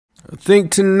I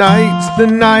think tonight's the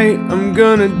night I'm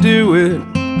gonna do it.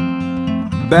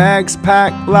 Bags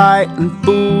packed light and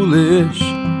foolish.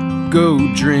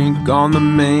 Go drink on the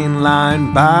main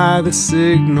line by the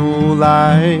signal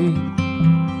light.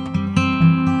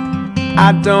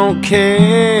 I don't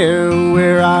care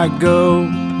where I go,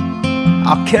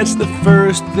 I'll catch the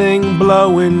first thing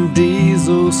blowing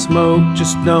diesel smoke.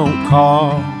 Just don't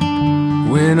call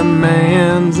when a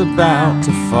man's about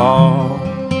to fall.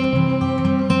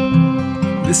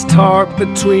 This tarp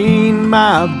between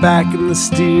my back and the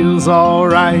steel's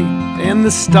alright, and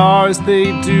the stars, they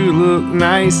do look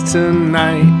nice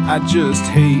tonight. I just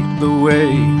hate the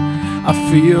way I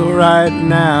feel right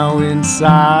now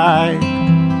inside,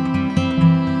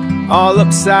 all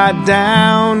upside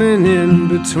down and in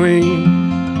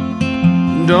between.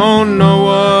 Don't know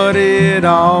what it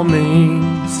all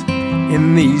means,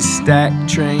 and these stacked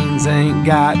trains ain't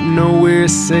got nowhere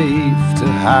safe to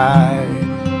hide.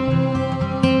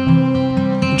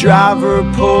 Driver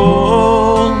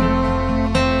pull,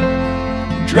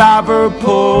 driver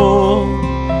pull,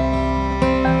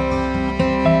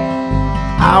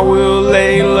 I will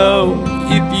lay low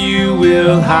if you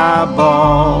will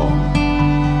highball.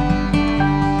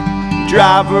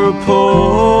 Driver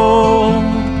pull,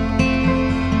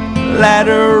 let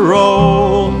her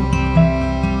roll,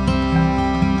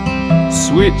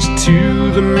 switch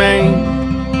to the main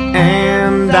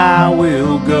and I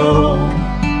will go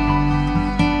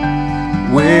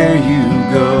where you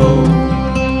go.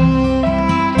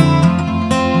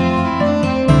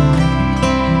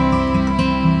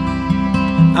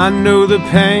 I know the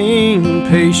pain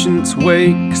patience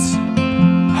wakes,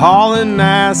 hauling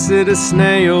ass at a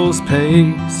snail's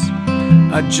pace.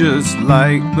 I just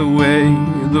like the way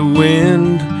the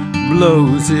wind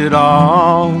blows it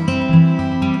all.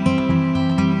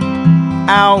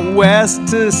 Out west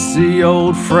to see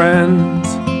old friends,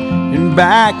 and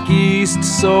back east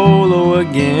solo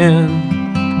again.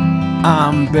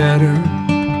 I'm better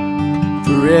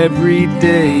for every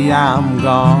day I'm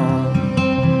gone.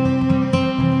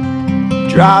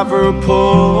 Driver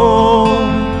pull,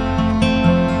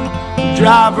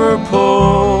 driver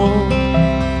pull,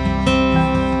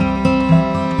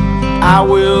 I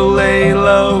will lay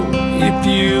low if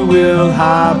you will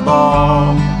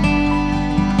highball.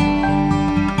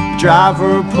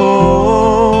 Driver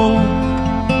pull,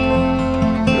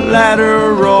 let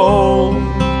her roll,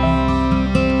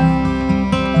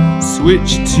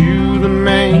 switch to the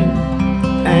main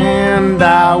and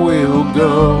I will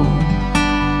go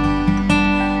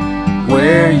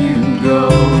where you go.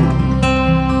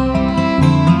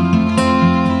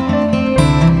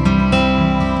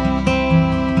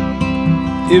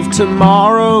 If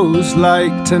tomorrow's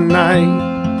like tonight,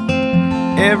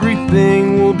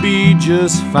 everything will be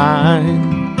just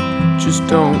fine. Just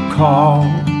don't call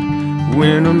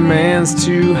when a man's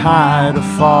too high to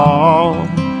fall.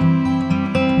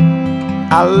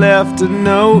 I left a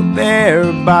note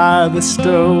there by the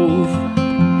stove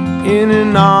in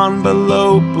an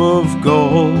envelope of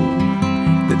gold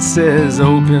that says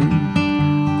open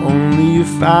only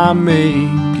if I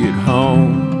make it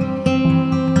home.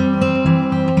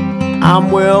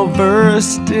 I'm well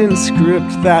versed in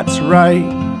script, that's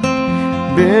right.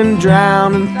 Been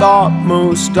drowned in thought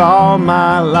most all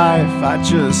my life. I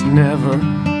just never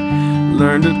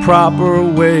learned a proper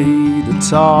way to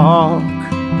talk,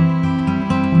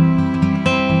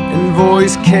 and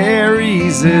voice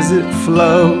carries as it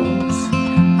flows.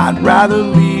 I'd rather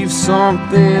leave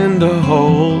something to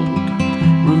hold.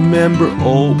 Remember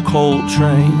old coal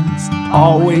trains,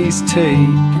 always take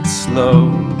it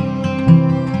slow.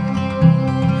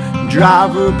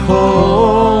 Driver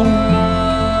pull,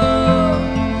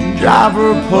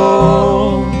 driver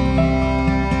pull,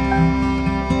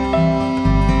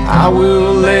 I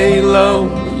will lay low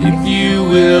if you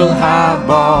will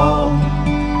highball.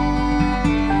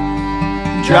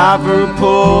 Driver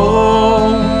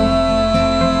pull,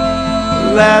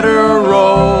 let her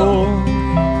roll,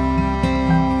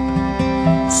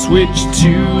 switch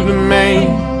to the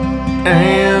main